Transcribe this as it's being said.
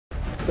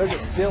There's a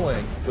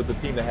ceiling with the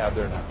team they have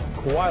there now.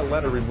 Kawhi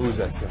Leonard removes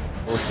that ceiling.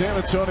 Well, San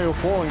Antonio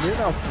falling. They're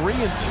now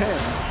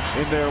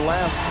 3-10 in their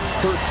last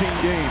 13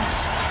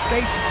 games.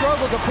 They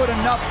struggle to put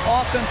enough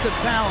offensive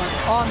talent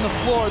on the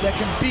floor that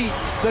can beat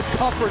the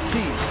tougher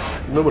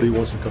teams. Nobody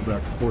wants to come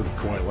back before than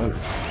Kawhi Leonard.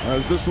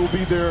 As this will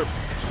be their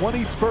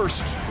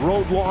 21st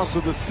road loss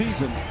of the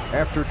season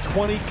after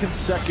 20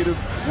 consecutive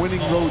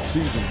winning road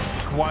seasons.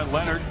 Kawhi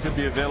Leonard could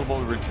be available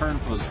to return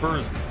for the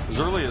Spurs as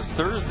early as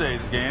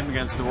Thursday's game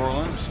against New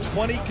Orleans.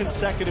 20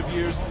 consecutive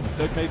years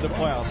they've made the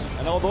playoffs.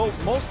 And although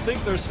most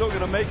think they're still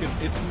going to make it,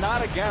 it's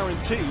not a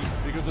guarantee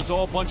because it's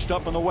all bunched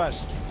up in the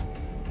West.